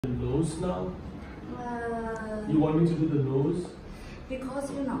The nose now? You want me to do the nose?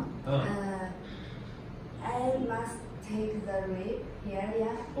 Because I must take the rib here,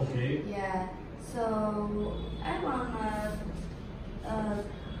 yeah. Okay. Yeah. So I wanna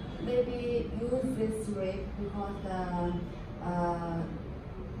maybe use this rib because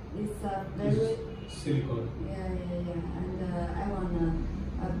it's a very silicone. Yeah. And I wanna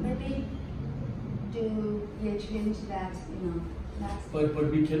maybe change that,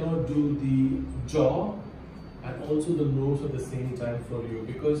 But we cannot do the jaw and also the nose at the same time for you,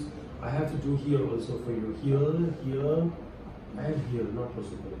 because I have to do here also for you. Here, and here. Not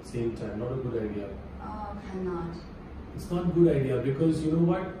possible at the same time. Not a good idea. Oh, cannot. It's not a good idea because you know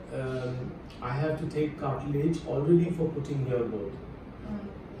what? I have to take cartilage already for putting here both.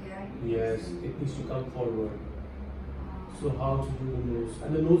 Yeah. Yes, it needs to come forward. So how to do the nose?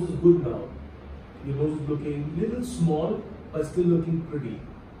 And the nose is good now. Your nose is looking little small, but still looking pretty.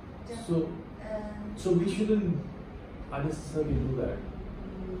 So we shouldn't unnecessarily do that.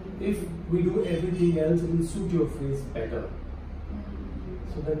 If we do everything else, it will suit your face better.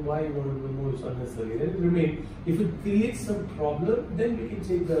 So then why you want to do the nose unnecessarily? Let it remain. If it creates some problem, then we can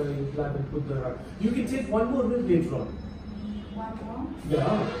take the implant and put the. You can take one more rib later on. One more?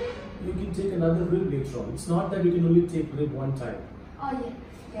 Yeah. You can take another rib later on. It's not that you can only take rib one time. Oh yeah.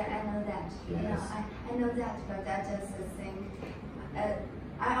 Yeah, I know that. Yes. Yeah, I know that, but I just think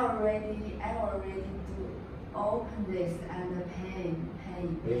I already do open this and pay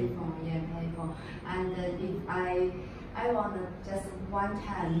for. And if I want just one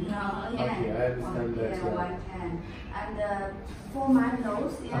time, Okay, I understand that. Yeah, one time. And for my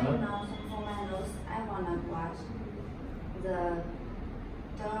nose, for my nose, I wanna watch the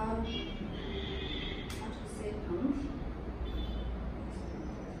how to say.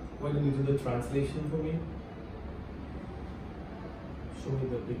 Why don't you do the translation for me? Show me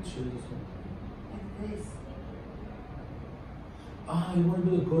the pictures. Like this. You want to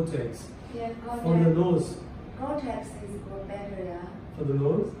do the Gore-Tex? Yeah, Gore-Tex. For the nose? Gore-Tex is good better, yeah. For the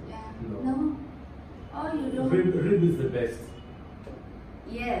nose? Yeah. No. Oh, you don't? Rib is the best.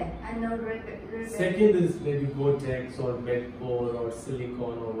 Yeah, I know rib. Second is maybe Gore-Tex or Medcore or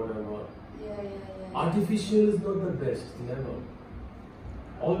silicone or whatever. Yeah. Artificial is not the best, never.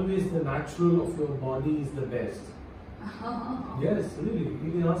 Always the natural of your body is the best. Yes, really.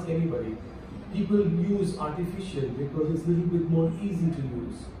 You can ask anybody. People use artificial because it's a little bit more easy to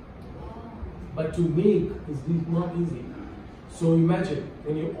use. But to make is not easy. So imagine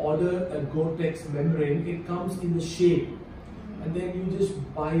when you order a Gore-Tex membrane, it comes in the shape. And then you just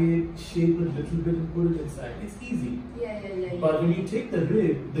buy it, shape it a little bit and put it inside. It's easy. Yeah. But when you take the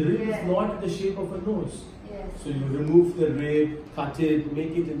rib is not in the shape of a nose. Yes. So you remove the rib, cut it,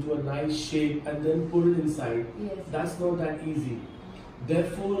 make it into a nice shape and then put it inside. Yes. That's not that easy.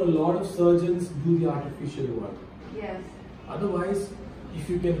 Therefore, a lot of surgeons do the artificial one. Yes. Otherwise, if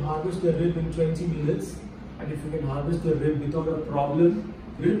you can harvest the rib in 20 minutes and if you can harvest the rib without a problem,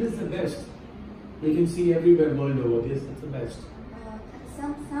 rib is the best. We can see everywhere world over. Yes, it's the best.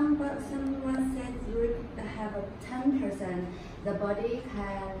 Someone said rib have a 10%. The body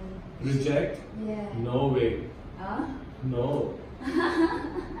can reject? Yeah. No way. No.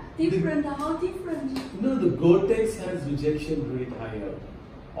 Different? How different? No, the Gore-Tex has rejection rate higher.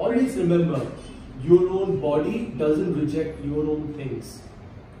 Always remember, your own body doesn't reject your own things.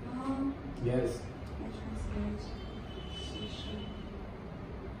 Yes.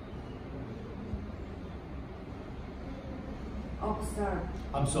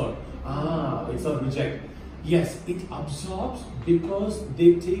 Absorb. It's a reject. Yes, it absorbs because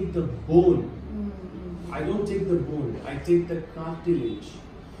they take the bone. I don't take the bone, I take the cartilage.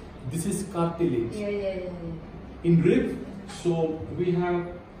 This is cartilage. Yeah. In rib, so we have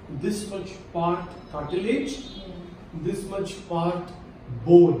this much part cartilage, this much part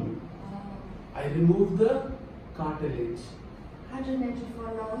bone. I remove the cartilage. Cartilage for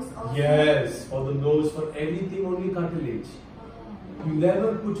nose also? Yes, for the nose, for everything only cartilage. You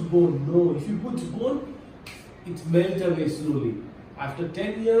never put bone. No, if you put bone, it melts away slowly. After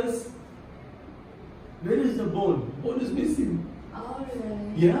 10 years, where is the bone? Bone is missing. Oh,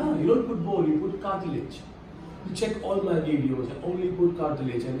 really? Yeah, you don't put bone, you put cartilage. You check all my videos, I only put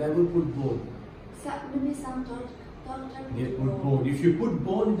cartilage, I never put bone. Maybe some doctor They put bone. If you put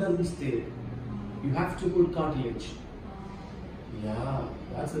bone, it doesn't stay. You have to put cartilage. Yeah,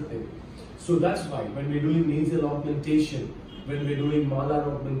 that's the thing. So that's why when we're doing nasal augmentation, when we're doing malar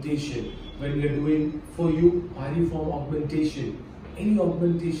augmentation, when we're doing for you piriform augmentation, any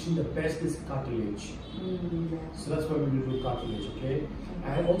augmentation, the best is cartilage. So that's why we will do cartilage, okay?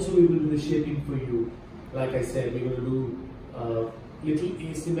 And also we will do the shaping for you. Like I said, we're going to do little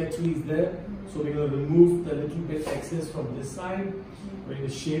asymmetry is there. So we're going to remove the little bit excess from this side. We're going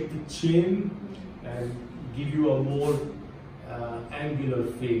to shape the chin and give you a more angular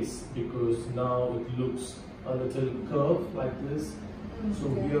face, because now it looks a little curved like this. So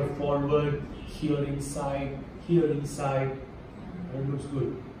here forward, here inside, and it looks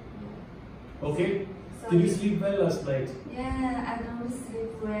good. Okay? So did you sleep well last night? Yeah, I don't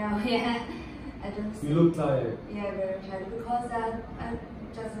sleep well. Yeah, I don't sleep. You look tired. Yeah, very tired, because I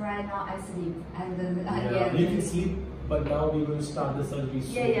just right now I sleep, and then yeah, you can sleep, but now we're going to start the surgery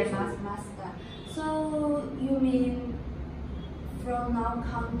soon. Yeah, must start. So you mean from now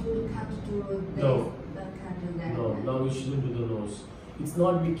come to this? No. Can't do that. No, now we shouldn't do the nose. It's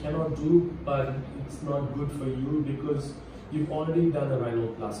not we cannot do, but it's not good for you because you've already done a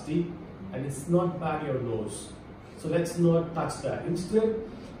rhinoplasty and it's not by your nose. So let's not touch that. Instead,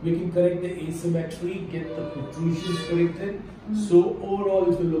 we can correct the asymmetry, get the protrusions corrected, so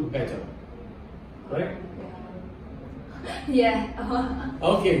overall it will look better. Right? Yeah.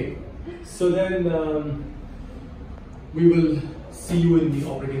 Okay, so then we will see you in the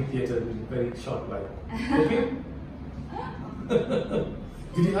operating theatre in a very short while. Okay?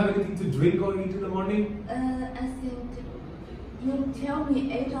 Did you have anything to drink or eat in the morning? I think you tell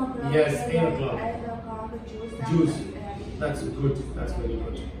me 8 o'clock. Yes, 8 o'clock. 8 o'clock juice. Juice. That's good. That's very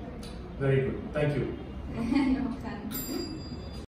good. Very good. Thank you. Okay.